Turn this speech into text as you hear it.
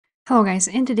Hello guys,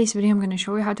 in today's video I'm going to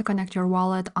show you how to connect your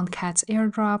wallet on CATS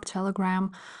Airdrop,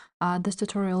 Telegram. This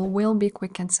tutorial will be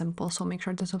quick and simple, so make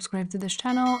sure to subscribe to this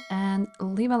channel and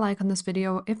leave a like on this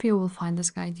video if you will find this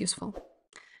guide useful.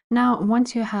 Now,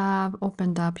 once you have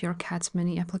opened up your CATS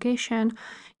mini application,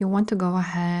 you want to go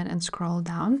ahead and scroll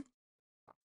down.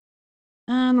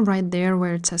 And right there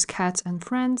where it says CATS and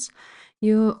Friends,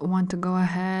 you want to go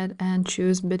ahead and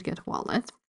choose BitGet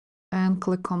Wallet and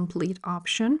click Complete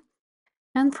option.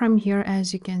 And from here,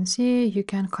 as you can see, you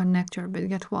can connect your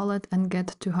BitGet wallet and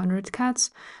get 200 CATS.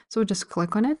 So just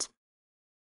click on it,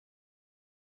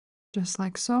 just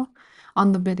like so,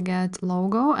 on the BitGet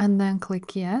logo, and then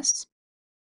click yes.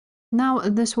 Now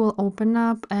this will open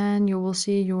up and you will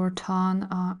see your TON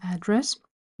address,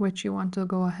 which you want to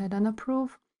go ahead and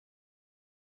approve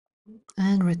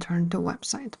and return to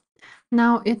website.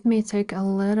 Now it may take a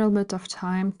little bit of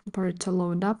time for it to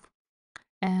load up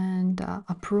and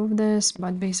approve this,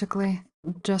 but basically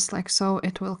just like so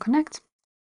it will connect.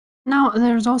 Now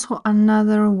there's also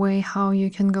another way how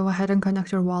you can go ahead and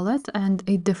connect your wallet and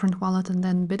a different wallet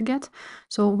than BitGet.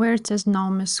 So where it says now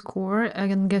miss score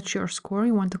and get your score,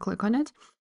 you want to click on it.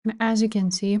 And as you can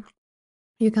see,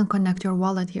 you can connect your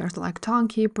wallet here like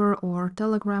Timekeeper or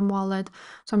Telegram wallet.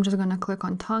 So I'm just gonna click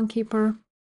on Timekeeper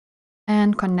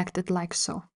and connect it like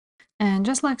so. And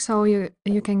just like so, you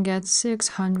can get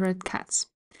 600 CATS.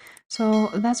 So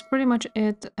that's pretty much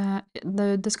it.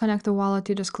 The disconnect the wallet,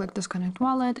 you just click disconnect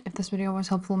wallet. If this video was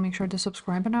helpful, make sure to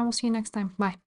subscribe and I will see you next time. Bye.